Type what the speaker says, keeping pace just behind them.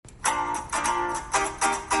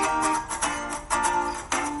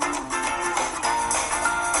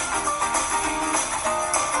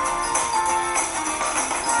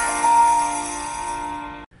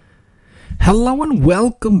Hello and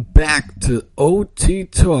welcome back to OT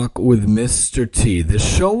Talk with Mr. T, the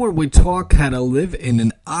show where we talk how to live in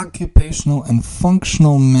an occupational and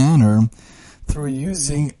functional manner through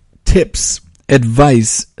using tips,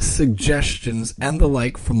 advice, suggestions, and the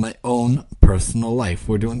like from my own personal life.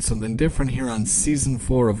 We're doing something different here on Season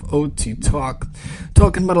 4 of OT Talk,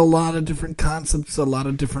 talking about a lot of different concepts, a lot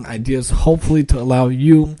of different ideas, hopefully to allow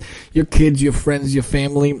you, your kids, your friends, your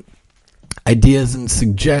family, ideas and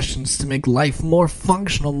suggestions to make life more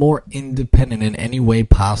functional, more independent in any way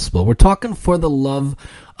possible. We're talking For the Love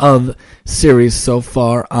of series so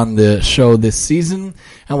far on the show this season,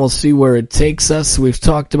 and we'll see where it takes us. We've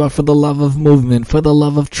talked about For the Love of Movement, For the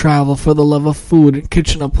Love of Travel, For the Love of Food and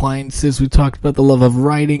Kitchen Appliances. We talked about the love of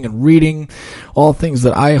writing and reading, all things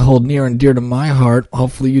that I hold near and dear to my heart.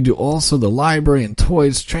 Hopefully you do also. The library and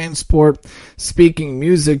toys, transport, speaking,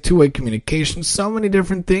 music, two-way communication, so many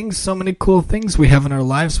different things, so many cool things we have in our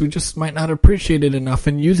lives. We just might not appreciate it enough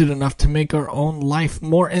and use it enough to make our own life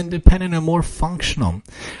more independent and more functional.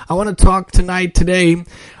 I want to talk today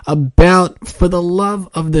about For the Love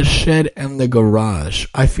of the Shed and the Garage.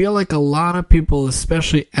 I feel like a lot of people,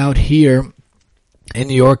 especially out here in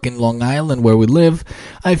New York and Long Island where we live,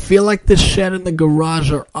 I feel like the shed and the garage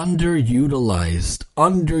are underutilized,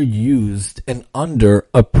 underused, and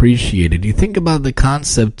underappreciated. You think about the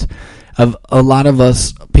concept of a lot of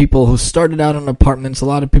us people who started out in apartments, a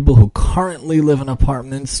lot of people who currently live in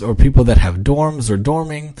apartments, or people that have dorms or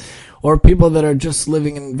dorming, or people that are just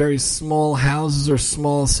living in very small houses or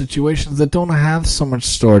small situations that don't have so much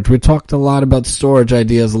storage. We talked a lot about storage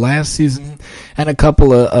ideas last season and a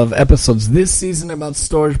couple of episodes this season about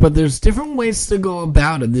storage, but there's different ways to go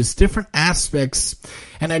about it. There's different aspects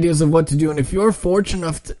and ideas of what to do. And if you're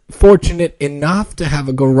fortunate enough to have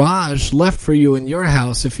a garage left for you in your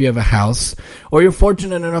house, if you have a house, or you're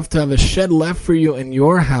fortunate enough to have a shed left for you in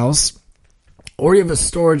your house, or you have a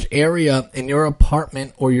storage area in your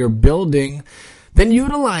apartment or your building, then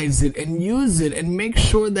utilize it and use it and make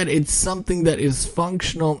sure that it's something that is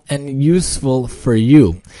functional and useful for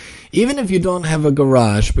you. Even if you don't have a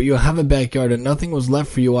garage, but you have a backyard and nothing was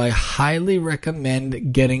left for you, I highly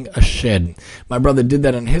recommend getting a shed. My brother did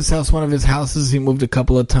that in his house, one of his houses. He moved a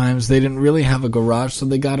couple of times. They didn't really have a garage, so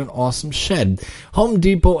they got an awesome shed. Home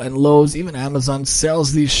Depot and Lowe's, even Amazon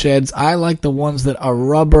sells these sheds. I like the ones that are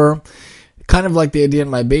rubber, kind of like the idea in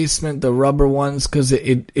my basement, the rubber ones, because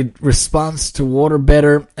it responds to water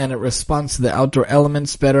better and it responds to the outdoor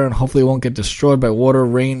elements better, and hopefully it won't get destroyed by water,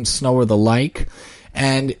 rain, snow, or the like.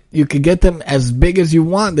 And you could get them as big as you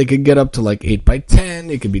want. They could get up to like 8 by 10.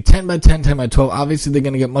 It could be 10 by 10, 10 by 12. Obviously, they're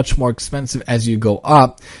going to get much more expensive as you go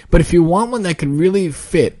up. But if you want one that could really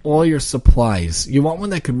fit all your supplies, you want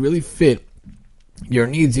one that could really fit your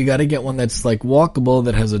needs, you got to get one that's like walkable,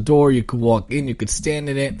 that has a door, you could walk in, you could stand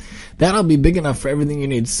in it. That'll be big enough for everything you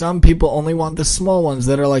need. Some people only want the small ones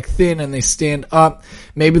that are like thin and they stand up.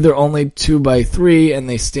 Maybe they're only 2 by 3 and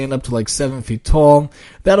they stand up to like 7 feet tall.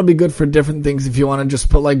 That'll be good for different things. If you want to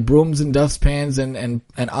just put like brooms and dustpans and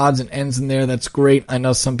odds and ends in there, that's great. I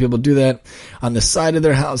know some people do that on the side of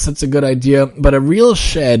their house. That's a good idea. But a real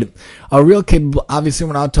shed, a real capable, obviously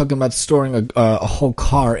we're not talking about storing a whole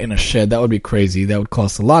car in a shed. That would be crazy. That would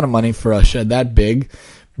cost a lot of money for a shed that big.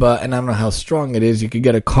 And I don't know how strong it is. You could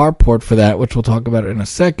get a carport for that, which we'll talk about in a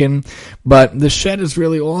second. But the shed is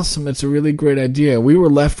really awesome. It's a really great idea. We were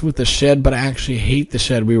left with the shed, but I actually hate the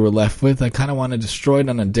shed we were left with. I kind of want to destroy it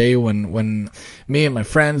on a day when me and my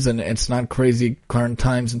friends, and it's not crazy current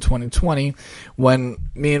times in 2020, when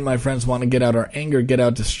me and my friends want to get out our anger, get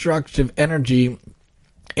out destructive energy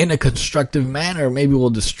in a constructive manner, maybe we'll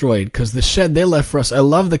destroy it. Because the shed they left for us, I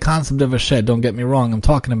love the concept of a shed, don't get me wrong, I'm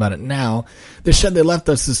talking about it now. The shed they left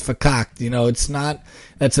us is fakakt, it's not,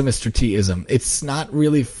 that's a Mr. T-ism. It's not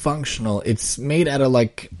really functional. It's made out of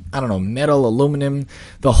metal, aluminum.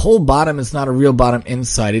 The whole bottom is not a real bottom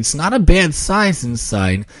inside. It's not a bad size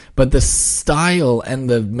inside, but the style and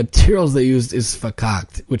the materials they used is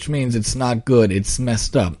fakakt, which means it's not good. It's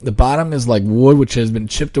messed up. The bottom is like wood, which has been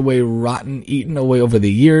chipped away, rotten, eaten away over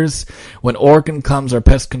the years. When Orkin comes, our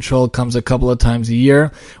pest control comes a couple of times a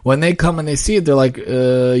year. When they come and they see it, they're like,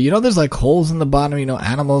 there's like holes in the bottom,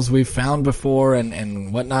 animals we've found before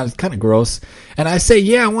and whatnot. It's kind of gross. And I say,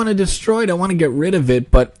 yeah, I want to destroy it. I want to get rid of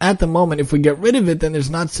it. But at the moment, if we get rid of it, then there's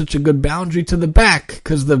not such a good boundary to the back,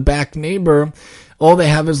 because the back neighbor, all they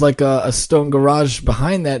have is like a stone garage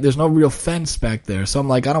behind that. There's no real fence back there. So I'm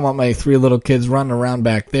like, I don't want my 3 little kids running around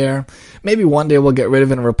back there. Maybe one day we'll get rid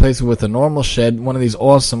of it and replace it with a normal shed, one of these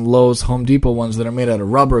awesome Lowe's, Home Depot ones that are made out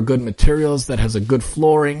of rubber, good materials, that has a good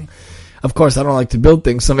flooring. Of course, I don't like to build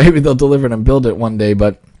things, so maybe they'll deliver it and build it one day,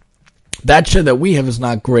 but That shed that we have is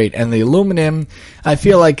not great, and the aluminum, I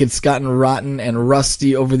feel like it's gotten rotten and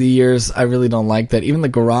rusty over the years. I really don't like that. Even the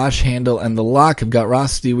garage handle and the lock have got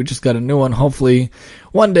rusty. We just got a new one. Hopefully,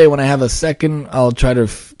 one day when I have a second, I'll try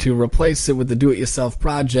to replace it with the do-it-yourself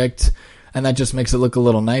project, and that just makes it look a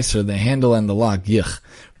little nicer. The handle and the lock, yuck.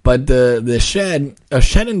 But a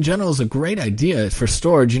shed in general is a great idea for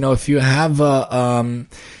storage. If you have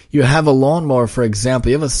a lawnmower, for example,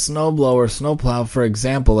 you have a snowblower, snowplow, for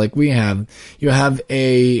example, like we have, you have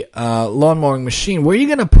a lawn mowing machine. Where are you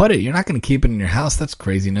going to put it? You're not going to keep it in your house. That's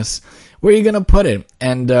craziness. Where are you going to put it?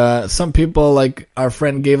 And some people, like our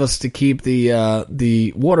friend, gave us to keep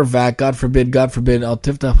the water vac. God forbid, al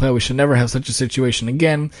tiftach, we should never have such a situation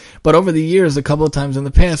again. But over the years, a couple of times in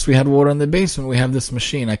the past, we had water in the basement. We have this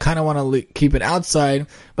machine. I kind of want to keep it outside,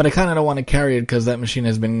 but I kind of don't want to carry it because that machine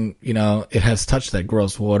has been, it has touched that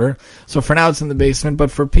gross water. So for now, it's in the basement.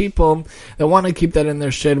 But for people that want to keep that in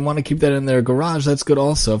their shed, want to keep that in their garage, that's good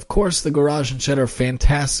also. Of course, the garage and shed are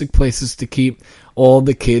fantastic places to keep all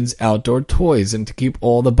the kids' outdoor toys and to keep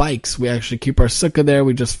all the bikes. We actually keep our sukkah there.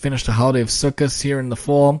 We just finished the holiday of Sukkot here in the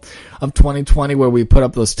fall of 2020, where we put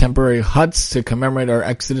up those temporary huts to commemorate our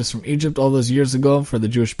exodus from Egypt all those years ago for the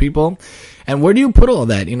Jewish people. And where do you put all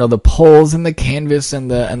that? The poles and the canvas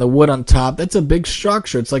and the wood on top. That's a big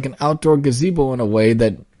structure. It's like an outdoor gazebo in a way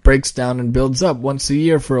that breaks down and builds up once a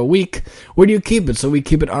year for a week. Where do you keep it? So we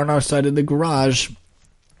keep it on our side of the garage.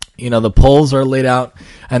 The poles are laid out,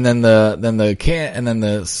 and then the schach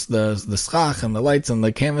and the lights and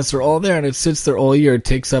the canvas are all there, and it sits there all year. It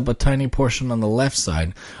takes up a tiny portion on the left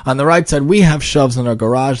side. On the right side, we have shelves in our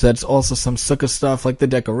garage. That's also some sukkah stuff, like the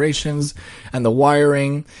decorations and the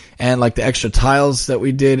wiring, and like the extra tiles that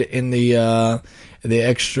we did in the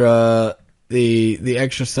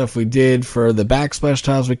extra stuff we did for the backsplash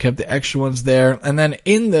tiles. We kept the extra ones there. And then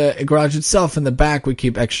in the garage itself, in the back, we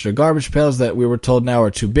keep extra garbage pails that we were told now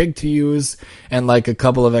are too big to use, and like a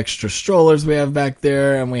couple of extra strollers we have back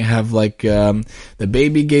there. And we have like the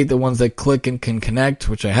baby gate, the ones that click and can connect,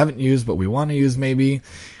 which I haven't used, but we want to use maybe.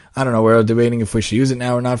 I don't know, we're debating if we should use it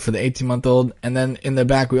now or not for the 18-month-old. And then in the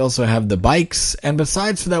back, we also have the bikes. And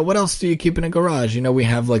besides for that, what else do you keep in a garage? We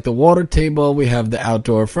have like the water table, we have the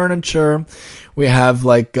outdoor furniture, we have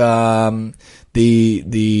like the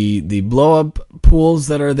blow-up pools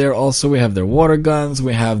that are there also. We have their water guns,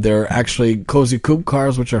 we have their actually cozy coupe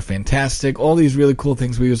cars, which are fantastic. All these really cool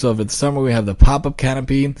things we use over the summer. We have the pop-up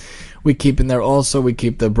canopy we keep in there also. We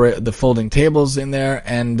keep the folding tables in there,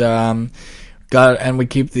 and we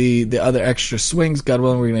keep the other extra swings. God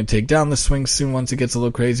willing, we're going to take down the swings soon once it gets a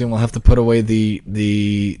little crazy, and we'll have to put away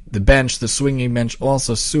the bench, the swinging bench,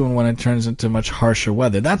 also soon when it turns into much harsher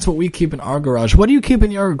weather. That's what we keep in our garage. What do you keep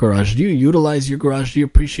in your garage? Do you utilize your garage? Do you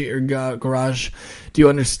appreciate your garage? Do you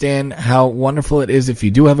understand how wonderful it is if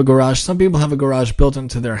you do have a garage? Some people have a garage built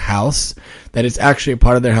into their house that is actually a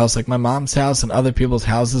part of their house, like my mom's house and other people's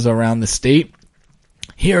houses around the state.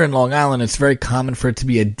 Here in Long Island, it's very common for it to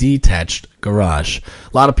be a detached garage.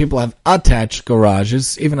 A lot of people have attached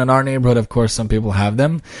garages. Even in our neighborhood, of course, some people have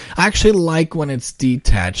them. I actually like when it's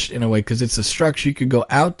detached in a way because it's a structure you could go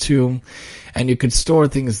out to and you could store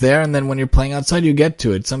things there, and then when you're playing outside, you get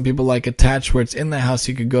to it. Some people like attached where it's in the house.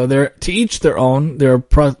 You could go there. To each their own. There are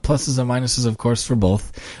pluses and minuses, of course, for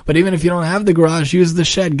both. But even if you don't have the garage, use the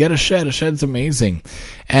shed. Get a shed. A shed's amazing.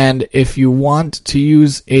 And if you want to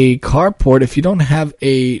use a carport, if you don't have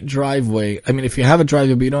a driveway, if you have a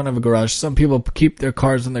driveway but you don't have a garage, some people keep their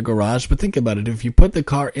cars in the garage. But think about it. If you put the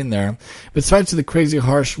car in there, besides the crazy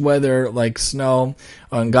harsh weather like snow,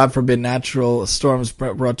 and God forbid natural storms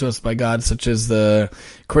brought to us by God, such as the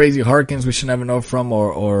crazy hurricanes we should never know from,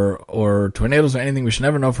 or tornadoes or anything we should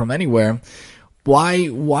never know from anywhere,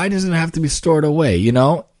 why does it have to be stored away?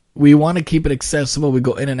 We want to keep it accessible. We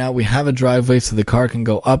go in and out. We have a driveway so the car can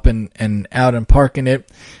go up and out and park in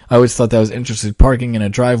it. I always thought that was interesting, parking in a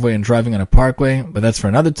driveway and driving on a parkway, but that's for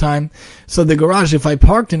another time. So the garage, if I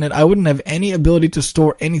parked in it, I wouldn't have any ability to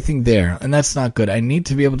store anything there, and that's not good. I need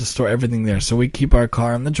to be able to store everything there. So we keep our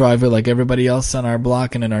car in the driveway like everybody else on our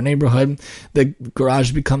block and in our neighborhood. The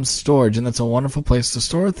garage becomes storage, and that's a wonderful place to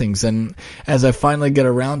store things. And as I finally get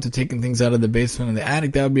around to taking things out of the basement and the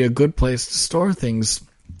attic, that would be a good place to store things.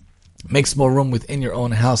 Makes more room within your own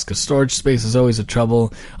house, because storage space is always a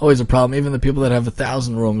problem. Even the people that have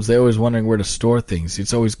 1,000 rooms, they're always wondering where to store things.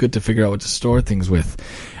 It's always good to figure out what to store things with,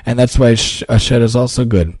 and that's why a shed is also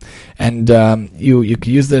good. And you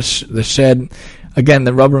can use the shed. Again,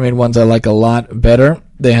 the Rubbermaid ones I like a lot better.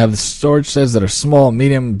 They have storage sheds that are small,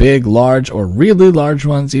 medium, big, large, or really large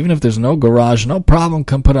ones. Even if there's no garage, no problem.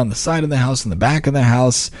 Come put it on the side of the house, in the back of the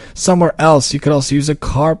house, somewhere else. You could also use a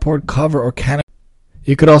carport cover or canopy.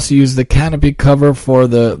 You could also use the canopy cover for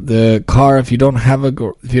the car if you don't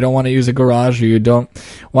want to use a garage, or you don't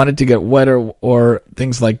want it to get wet or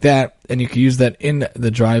things like that, and you could use that in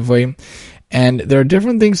the driveway. And there are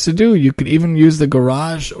different things to do. You could even use the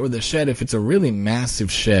garage or the shed if it's a really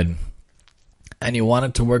massive shed and you want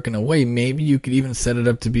it to work in a way. Maybe you could even set it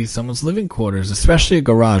up to be someone's living quarters, especially a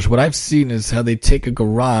garage. What I've seen is how they take a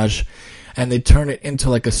garage and they turn it into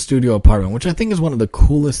like a studio apartment, which I think is one of the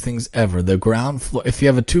coolest things ever. The ground floor, if you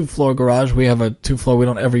have a 2-floor garage, we have a 2-floor, we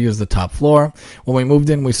don't ever use the top floor. When we moved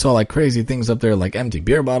in, we saw like crazy things up there, like empty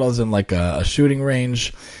beer bottles and like a shooting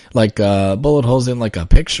range, like bullet holes in like a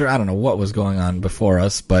picture. I don't know what was going on before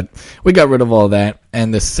us, but we got rid of all that.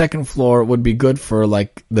 And the second floor would be good for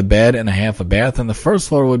like the bed and a half a bath, and the first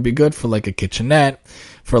floor would be good for like a kitchenette,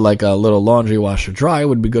 for like a little laundry washer dry,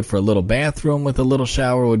 would be good for a little bathroom with a little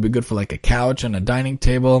shower, would be good for like a couch and a dining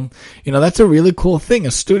table. You know, that's a really cool thing.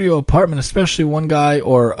 A studio apartment, especially one guy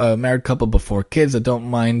or a married couple before kids that don't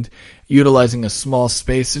mind utilizing a small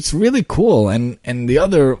space. It's really cool. And the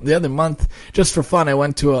other month, just for fun, I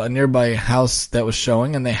went to a nearby house that was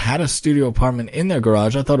showing, and they had a studio apartment in their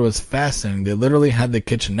garage. I thought it was fascinating. They literally had the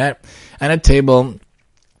kitchenette and a table,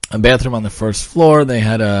 a bathroom on the first floor. They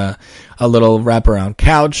had a little wraparound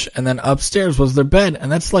couch, and then upstairs was their bed,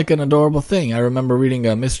 and that's like an adorable thing. I remember reading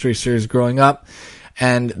a mystery series growing up,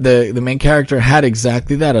 and the main character had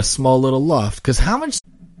exactly that, a small little loft. Because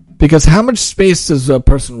how much space does a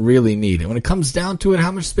person really need? And when it comes down to it,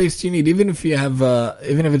 how much space do you need? Even if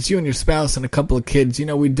it's you and your spouse and a couple of kids, you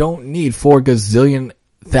know, we don't need 4 gazillion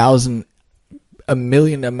thousand a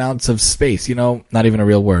million amounts of space, you know, not even a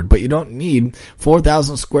real word, but you don't need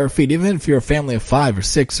 4,000 square feet. Even if you're a family of 5 or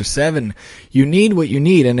 6 or 7, you need what you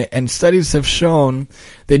need. And studies have shown,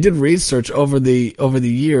 they did research over the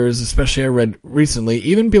years, especially I read recently,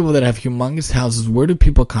 even people that have humongous houses, where do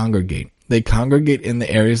people congregate? They congregate in the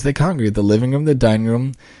areas they congregate: the living room, the dining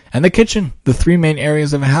room, and the kitchen, the 3 main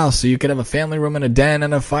areas of a house. So you could have a family room and a den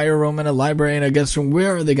and a fire room and a library and a guest room.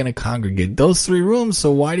 Where are they going to congregate? Those 3 rooms.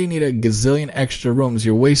 So why do you need a gazillion extra rooms?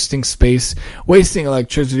 You're wasting space, wasting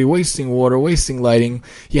electricity, wasting water, wasting lighting.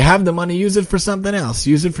 You have the money, use it for something else.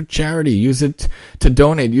 Use it for charity. Use it to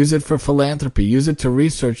donate. Use it for philanthropy. Use it to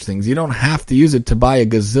research things. You don't have to use it to buy a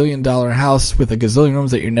gazillion-dollar house with a gazillion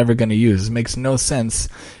rooms that you're never going to use. It makes no sense.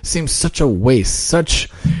 It seems such a waste,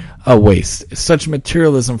 such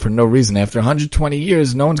materialism for no reason. After 120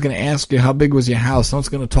 years, no one's going to ask you how big was your house. No one's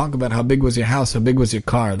going to talk about how big was your house, how big was your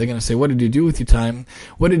car. They're going to say, what did you do with your time?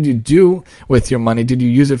 What did you do with your money? Did you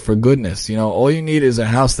use it for goodness? You know, all you need is a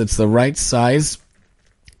house that's the right size.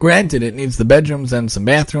 Granted, it needs the bedrooms and some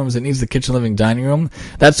bathrooms. It needs the kitchen, living, dining room.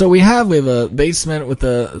 That's what we have. We have a basement with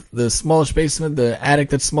the smallish basement, the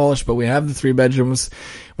attic that's smallish, but we have the 3 bedrooms.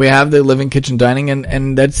 We have the living, kitchen, dining,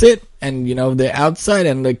 and that's it. And, you know, the outside,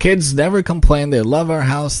 and the kids never complain. They love our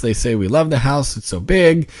house. They say, we love the house. It's so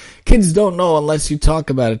big. Kids don't know unless you talk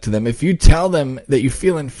about it to them. If you tell them that you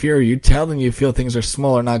feel inferior, you tell them you feel things are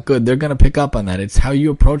small or not good, they're going to pick up on that. It's how you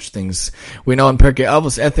approach things. We know in Pirkei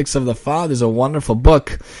Avos, Ethics of the Father, is a wonderful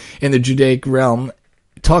book in the Judaic realm.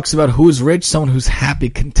 Talks about who's rich, someone who's happy,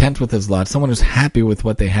 content with his lot, someone who's happy with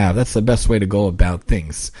what they have. That's the best way to go about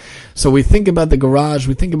things. So we think about the garage,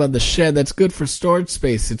 we think about the shed. That's good for storage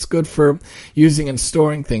space. It's good for using and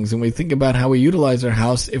storing things. And we think about how we utilize our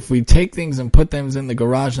house. If we take things and put them in the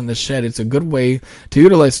garage and the shed, it's a good way to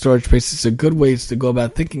utilize storage space. It's a good way to go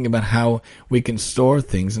about thinking about how we can store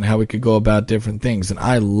things and how we could go about different things. And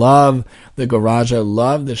I love the garage. I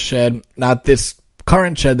love the shed. Not this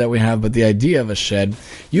current shed that we have, but the idea of a shed.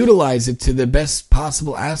 Utilize it to the best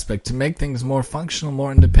possible aspect, to make things more functional,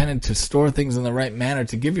 more independent, to store things in the right manner,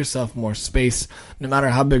 to give yourself more space, no matter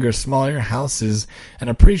how big or small your house is,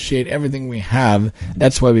 and appreciate everything we have.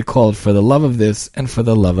 That's why we call it For the Love of This and For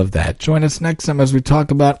the Love of That. Join us next time as we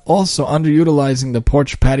talk about also underutilizing the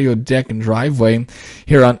porch, patio, deck, and driveway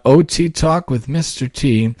here on OT Talk with Mr.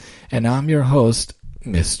 T, and I'm your host,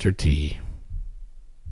 Mr. T.